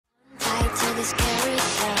to this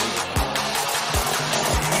carousel.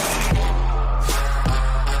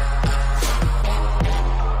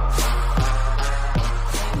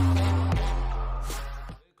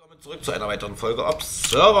 Willkommen zurück zu einer weiteren Folge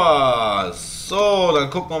Observer. So, dann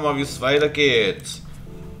gucken wir mal, wie es weitergeht.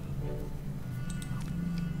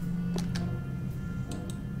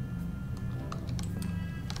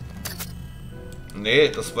 Nee,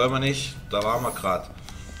 das wollen wir nicht. Da waren wir gerade.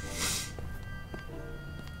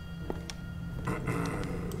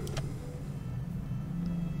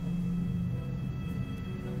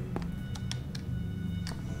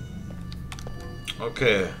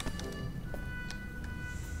 Okay.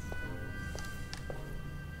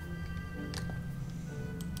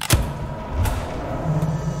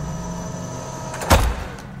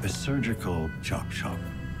 A surgical chop shop.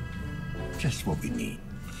 Just what we need.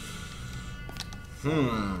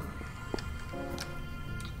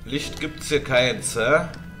 Licht gibt's hier keins, hä?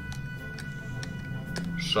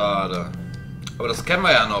 Schade. Aber das kennen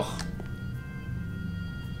wir ja noch.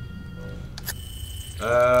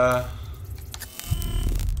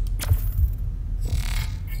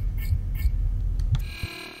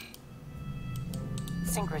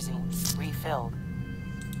 Synchrosine refilled.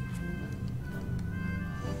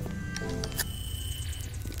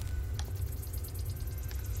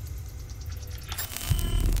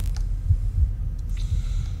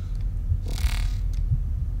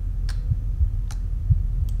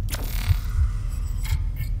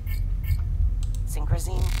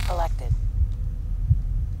 Synchrosine collected.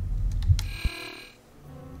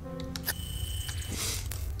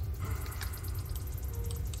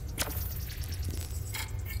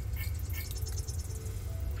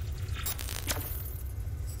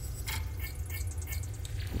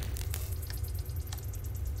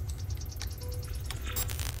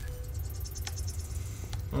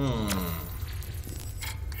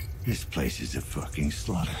 This place is a fucking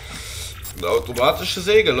slaughter. Die automatische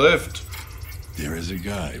Säge läuft. There is a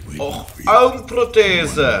guy waiting Och, for you.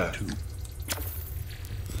 Augenprothese.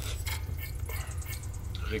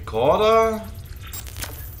 Rekorder.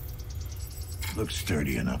 Looks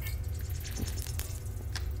sturdy enough.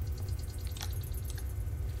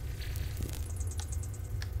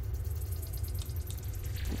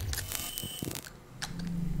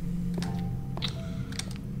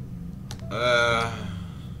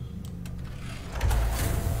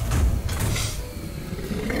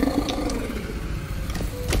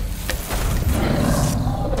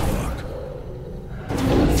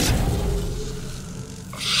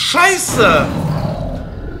 Scheiße!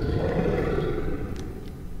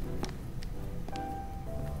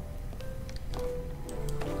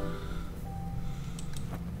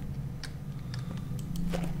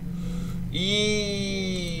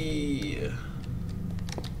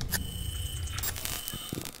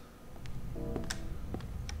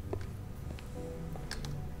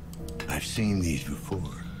 I've seen these before.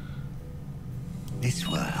 This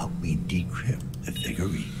will help me decrypt the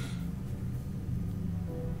figurine.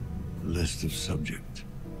 List of subject.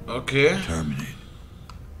 Okay. Terminated.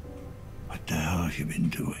 What the hell have you been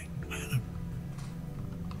doing, madam?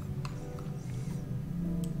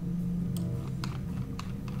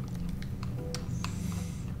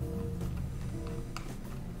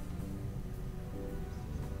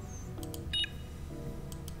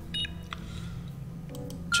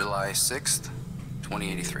 July 6th,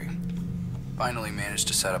 2083. Finally managed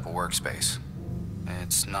to set up a workspace.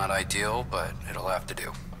 It's not ideal, but it'll have to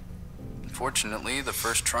do. Unfortunately, the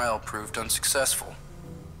first trial proved unsuccessful,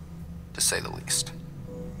 to say the least.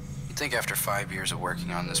 You'd think after 5 years of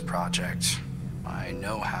working on this project, my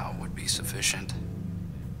know-how would be sufficient.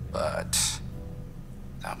 But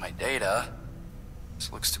without my data,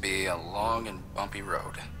 this looks to be a long and bumpy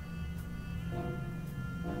road.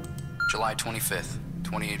 July 25th,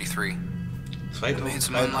 2083. I made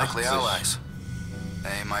some unlikely allies.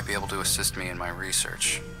 They might be able to assist me in my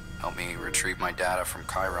research, help me retrieve my data from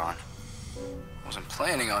Chiron. Wasn't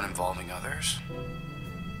planning on involving others.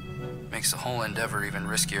 Makes the whole endeavor even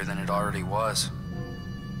riskier than it already was.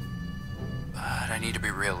 But I need to be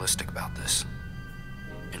realistic about this.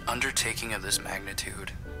 An undertaking of this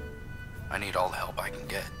magnitude, I need all the help I can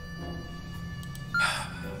get.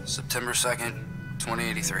 September 2nd,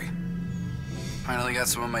 2083. Finally got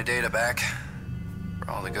some of my data back.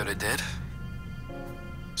 For all the good it did.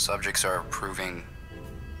 Subjects are proving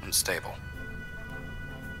unstable.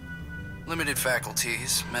 Limited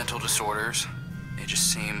faculties, mental disorders, they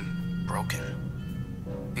just seem broken,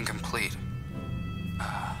 incomplete.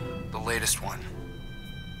 The latest one.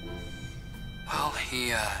 Well,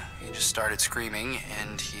 he just started screaming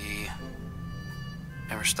and he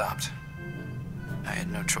never stopped. I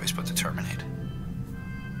had no choice but to terminate.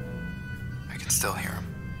 I can still hear him.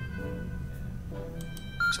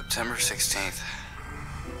 September 16th,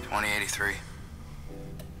 2083.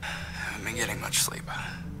 I haven't been getting much sleep.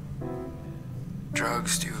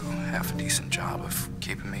 Drugs do half a decent job of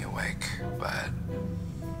keeping me awake, but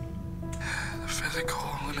the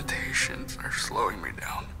physical limitations are slowing me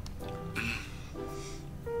down.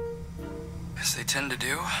 As they tend to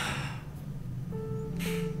do.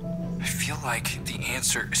 I feel like the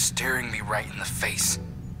answer is staring me right in the face,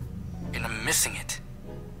 and I'm missing it.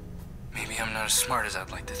 Maybe I'm not as smart as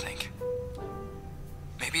I'd like to think.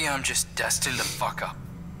 Maybe I'm just destined to fuck up.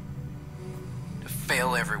 To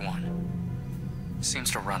fail everyone.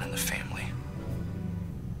 Seems to run in the family.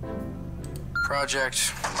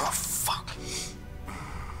 Project... Oh, fuck.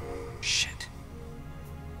 Shit.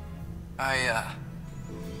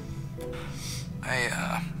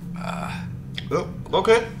 Oh,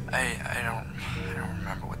 okay. I don't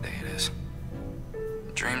remember what day it is.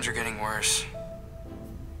 The dreams are getting worse.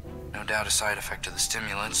 No doubt a side effect of the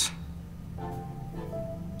stimulants.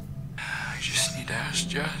 I just need to ask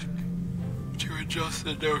Jack to adjust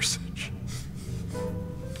the dosage.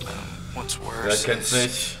 What's worse Wer kennt's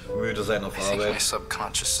nicht? Müde sein auf I think my Arbeit.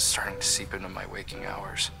 subconscious is starting to seep into my waking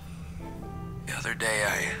hours. The other day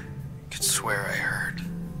I could swear I heard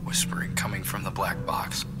whispering coming from the black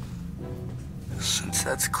box. Since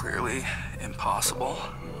that's clearly impossible,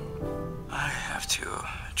 I have to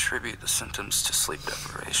attribute the symptoms to sleep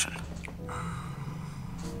deprivation.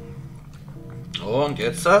 Oh, und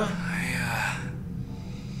jetzt da?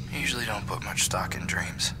 I usually don't put much stock in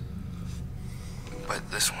dreams, but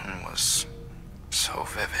this one was so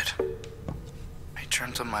vivid. I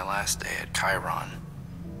dreamt of my last day at Chiron.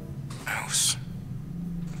 I was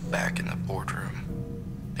back in the boardroom,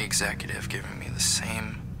 the executive giving me the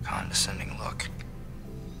same condescending look,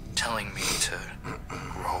 telling me to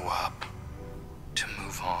grow up, to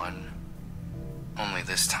move on. Only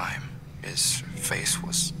this time, his face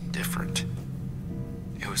was different.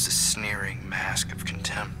 It was a sneering mask of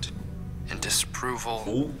contempt and disapproval.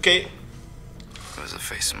 Okay. It was the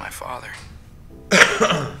face of my father.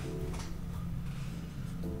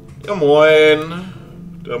 Ja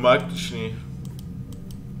moin. Der mag dich nie.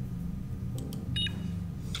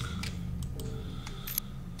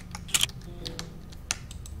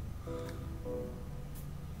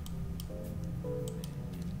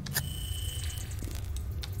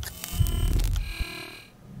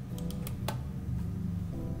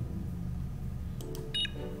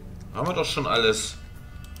 Haben wir doch schon alles.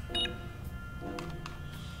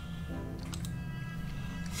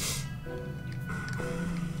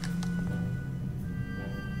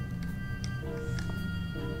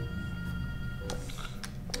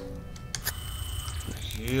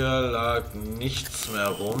 Hier lag nichts mehr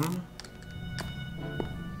rum.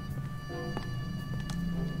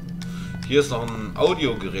 Hier ist noch ein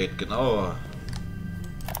Audiogerät, genau.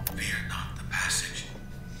 Fear not the passage,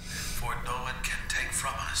 for no one can take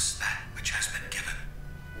from us that which has been given.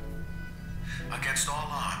 Against all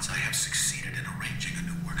odds, I have succeeded in arranging a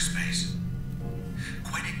new workspace.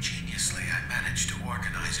 Quite ingeniously, I managed to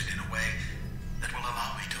organize it in a way that will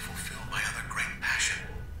allow me to fulfill my other great passion.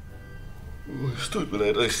 Es tut mir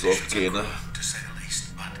leid, dass ich so oft gehe, ne? To say the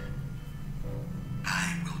least, but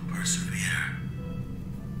I will persevere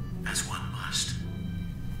as one must.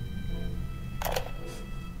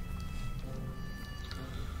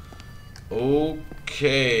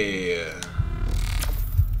 Okay.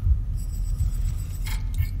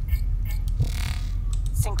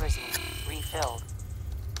 Synchronism refilled.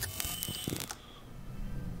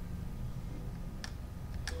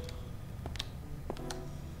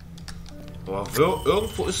 Boah,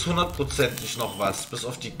 irgendwo ist hundertprozentig noch was. Bis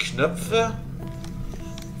auf die Knöpfe.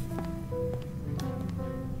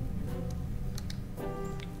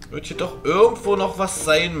 Wird hier doch irgendwo noch was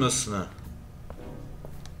sein müssen.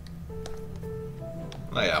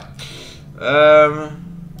 Naja.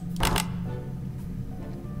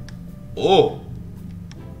 Oh.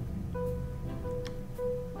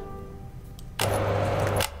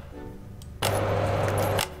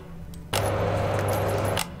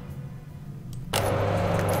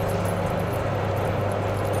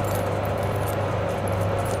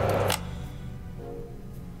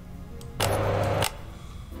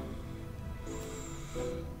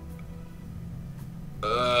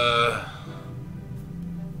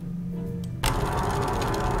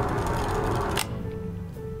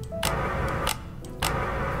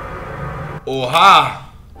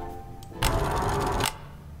 Oha!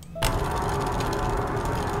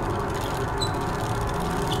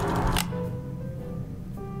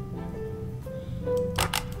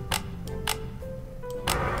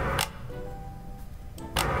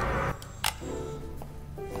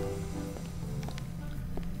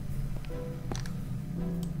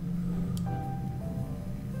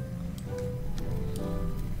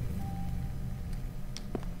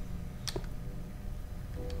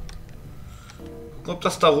 Gucken, ob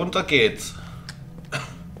das da runter geht.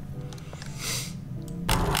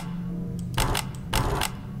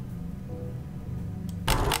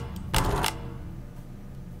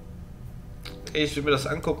 Ich will mir das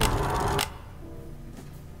angucken.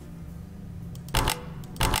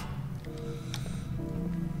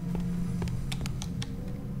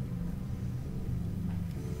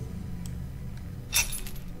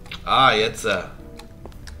 Ah, jetzt.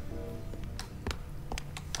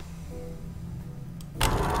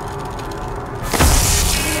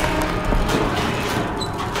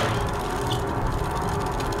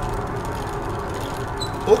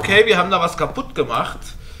 Okay, wir haben da was kaputt gemacht.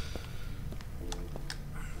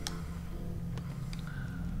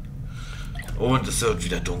 Und es wird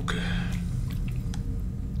wieder dunkel.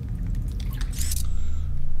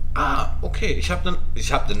 Ah, okay. Ich habe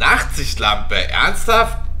eine Nachtsichtlampe.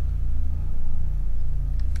 Ernsthaft?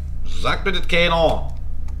 Sagt mir das keiner.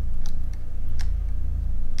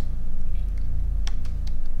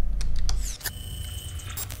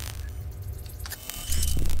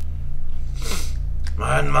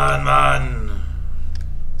 Mann, Mann, Mann.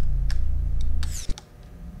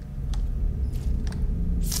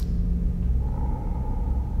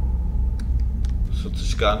 Das hört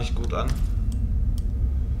sich gar nicht gut an.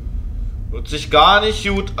 Hört sich gar nicht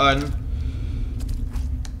gut an.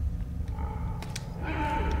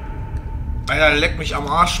 Alter, leck mich am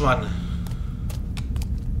Arsch, Mann.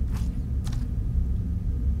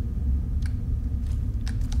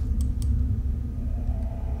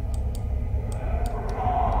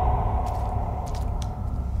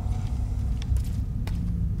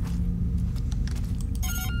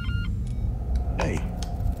 Hey,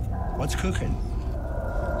 what's cooking?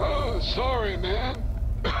 Oh, sorry, man.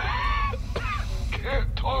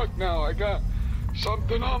 Can't talk now. I got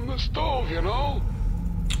something on the stove, you know?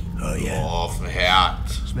 Oh yeah, Auf dem Herd.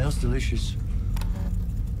 smells delicious.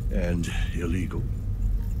 And illegal.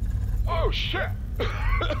 Oh, shit.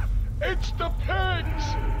 It's the pigs.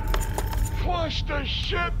 Flush the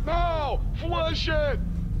shit now. Flush it.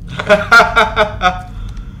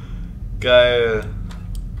 Geil.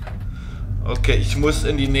 Okay, ich muss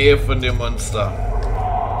in die Nähe von dem Monster.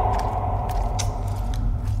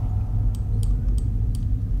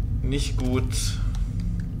 Nicht gut.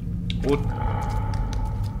 Gut.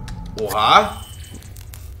 Oha.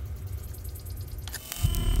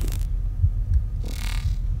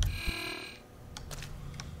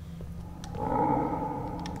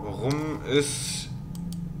 Warum ist...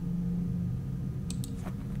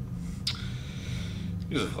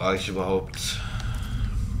 Wieso frage ich überhaupt?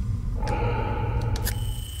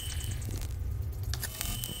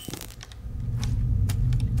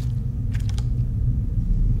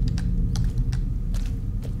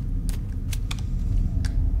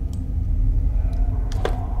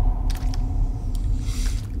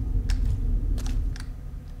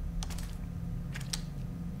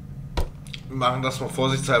 Wir machen das mal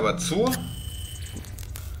vorsichtshalber zu.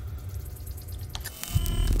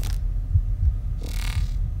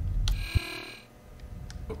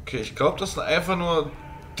 Okay, ich glaube, das sind einfach nur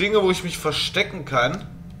Dinge, wo ich mich verstecken kann.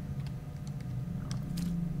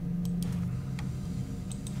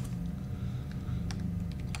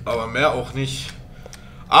 Aber mehr auch nicht.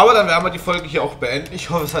 Aber dann werden wir die Folge hier auch beenden.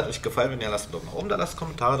 Ich hoffe, es hat euch gefallen. Wenn ja, lasst einen Daumen nach oben da, lasst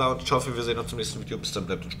Kommentare da und ich hoffe, wir sehen uns im nächsten Video. Bis dann,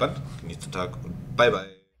 bleibt entspannt, genießt den Tag und bye bye.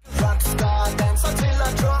 Rockstar, dance until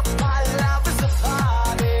I drop my